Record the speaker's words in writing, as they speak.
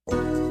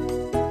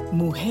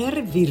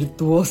Mujer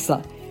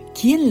virtuosa,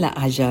 ¿quién la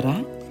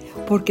hallará?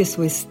 Porque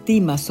su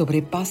estima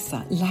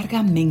sobrepasa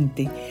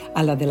largamente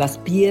a la de las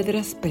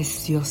piedras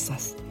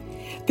preciosas.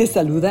 Te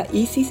saluda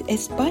Isis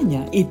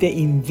España y te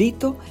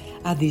invito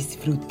a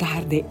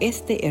disfrutar de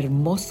este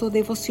hermoso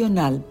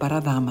devocional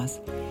para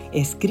damas,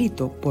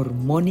 escrito por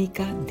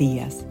Mónica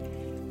Díaz.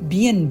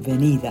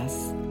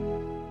 Bienvenidas.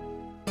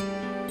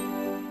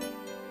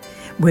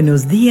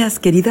 Buenos días,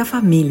 querida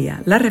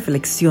familia. La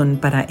reflexión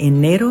para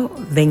enero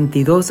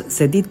 22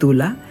 se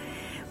titula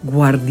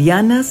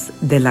Guardianas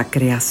de la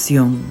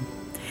creación.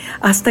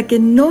 Hasta que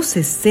no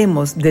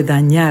cesemos de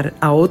dañar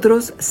a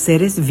otros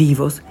seres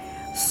vivos,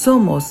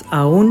 somos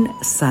aún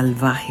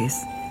salvajes.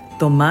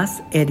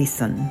 Thomas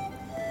Edison.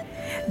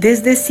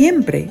 Desde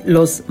siempre,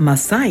 los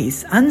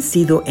masáis han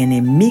sido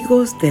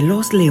enemigos de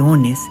los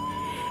leones.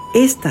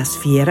 Estas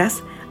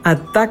fieras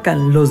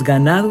atacan los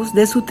ganados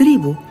de su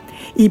tribu,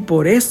 y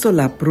por eso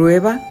la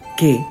prueba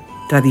que,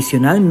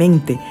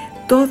 tradicionalmente,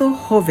 todo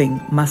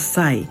joven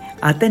masái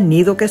ha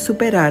tenido que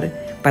superar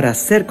para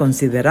ser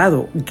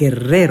considerado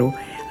guerrero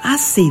ha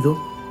sido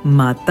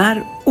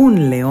matar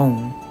un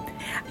león,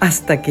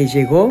 hasta que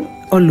llegó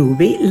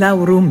Olubi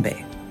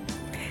Laurumbe.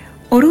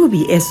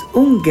 Olubi es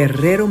un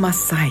guerrero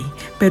masái,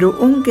 pero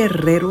un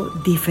guerrero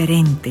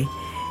diferente.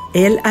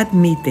 Él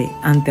admite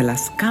ante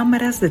las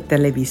cámaras de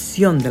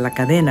televisión de la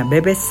cadena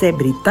BBC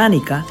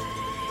británica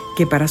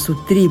que para su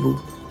tribu,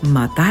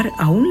 matar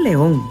a un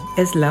león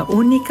es la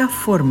única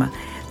forma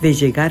de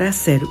llegar a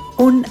ser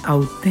un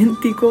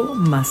auténtico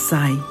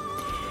masái.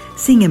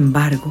 Sin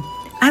embargo,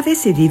 ha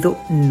decidido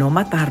no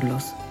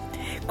matarlos.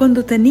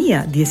 Cuando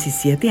tenía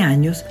 17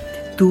 años,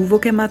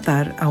 tuvo que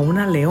matar a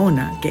una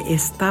leona que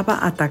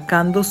estaba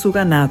atacando su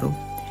ganado,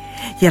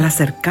 y al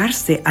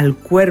acercarse al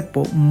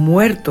cuerpo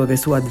muerto de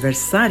su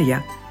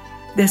adversaria,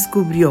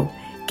 descubrió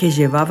que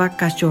llevaba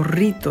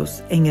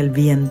cachorritos en el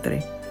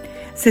vientre.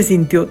 Se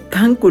sintió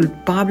tan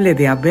culpable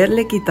de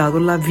haberle quitado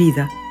la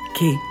vida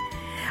que,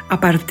 a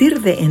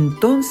partir de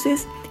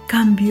entonces,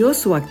 cambió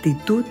su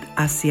actitud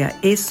hacia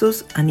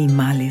esos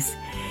animales.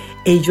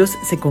 Ellos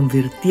se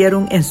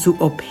convirtieron en su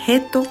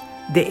objeto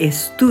de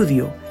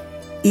estudio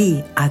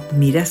y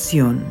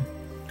admiración.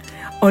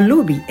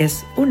 Olubi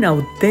es un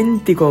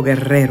auténtico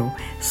guerrero,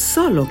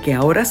 solo que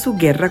ahora su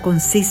guerra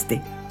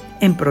consiste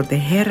en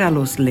proteger a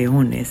los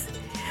leones.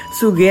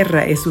 Su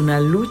guerra es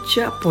una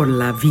lucha por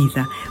la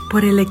vida,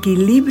 por el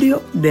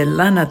equilibrio de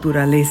la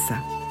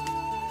naturaleza.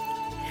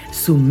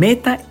 Su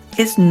meta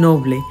es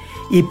noble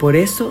y por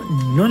eso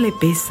no le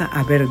pesa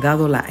haber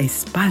dado la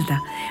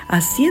espalda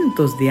a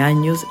cientos de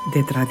años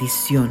de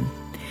tradición.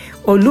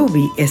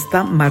 Olubi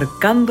está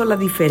marcando la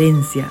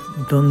diferencia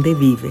donde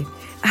vive.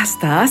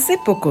 Hasta hace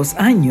pocos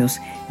años,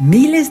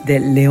 miles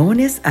de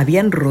leones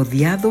habían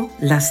rodeado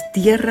las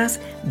tierras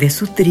de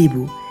su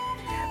tribu,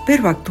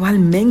 pero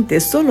actualmente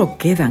solo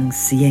quedan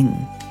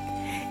 100.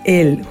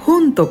 Él,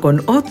 junto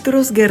con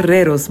otros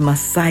guerreros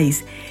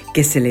masáis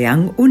que se le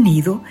han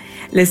unido,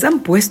 les han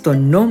puesto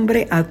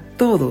nombre a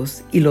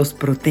todos y los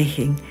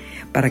protegen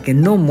para que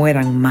no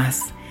mueran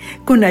más.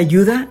 Con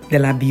ayuda de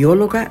la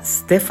bióloga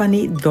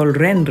Stephanie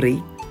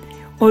Dolrenry,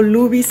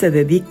 Olubi se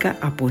dedica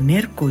a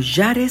poner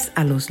collares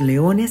a los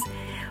leones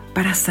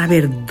para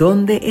saber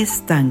dónde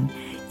están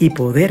y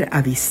poder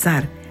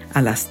avisar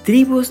a las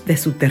tribus de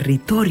su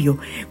territorio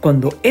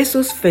cuando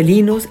esos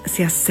felinos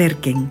se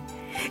acerquen.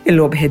 El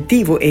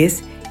objetivo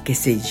es que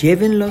se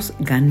lleven los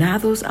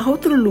ganados a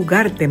otro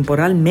lugar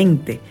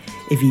temporalmente,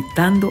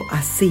 evitando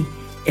así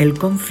el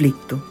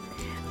conflicto.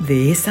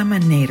 De esa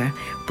manera,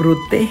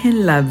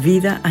 protegen la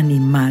vida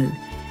animal.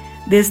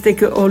 Desde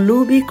que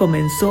Olubi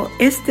comenzó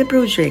este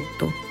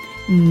proyecto,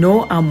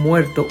 no ha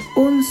muerto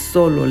un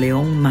solo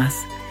león más.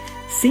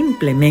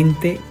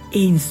 Simplemente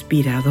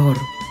inspirador.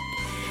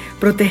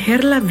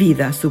 Proteger la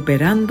vida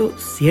superando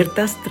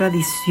ciertas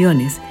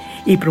tradiciones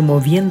y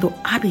promoviendo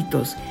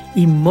hábitos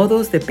y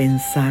modos de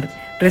pensar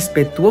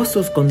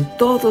respetuosos con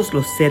todos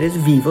los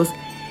seres vivos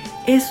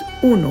es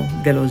uno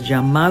de los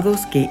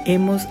llamados que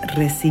hemos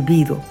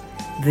recibido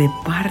de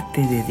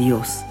parte de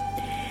Dios.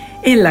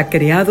 Él ha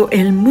creado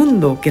el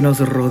mundo que nos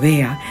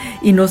rodea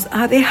y nos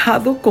ha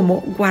dejado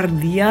como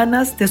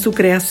guardianas de su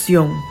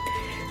creación.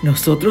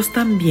 Nosotros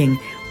también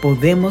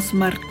podemos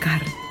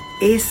marcar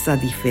esa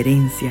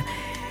diferencia.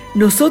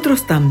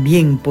 Nosotros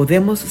también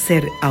podemos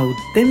ser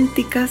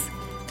auténticas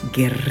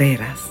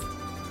guerreras.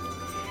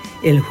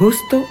 El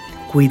justo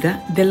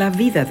cuida de la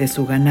vida de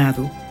su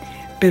ganado,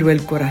 pero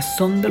el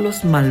corazón de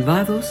los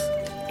malvados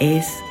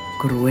es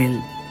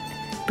cruel.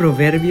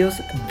 Proverbios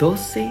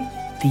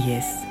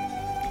 12:10.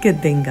 Que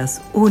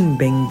tengas un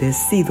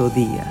bendecido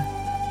día.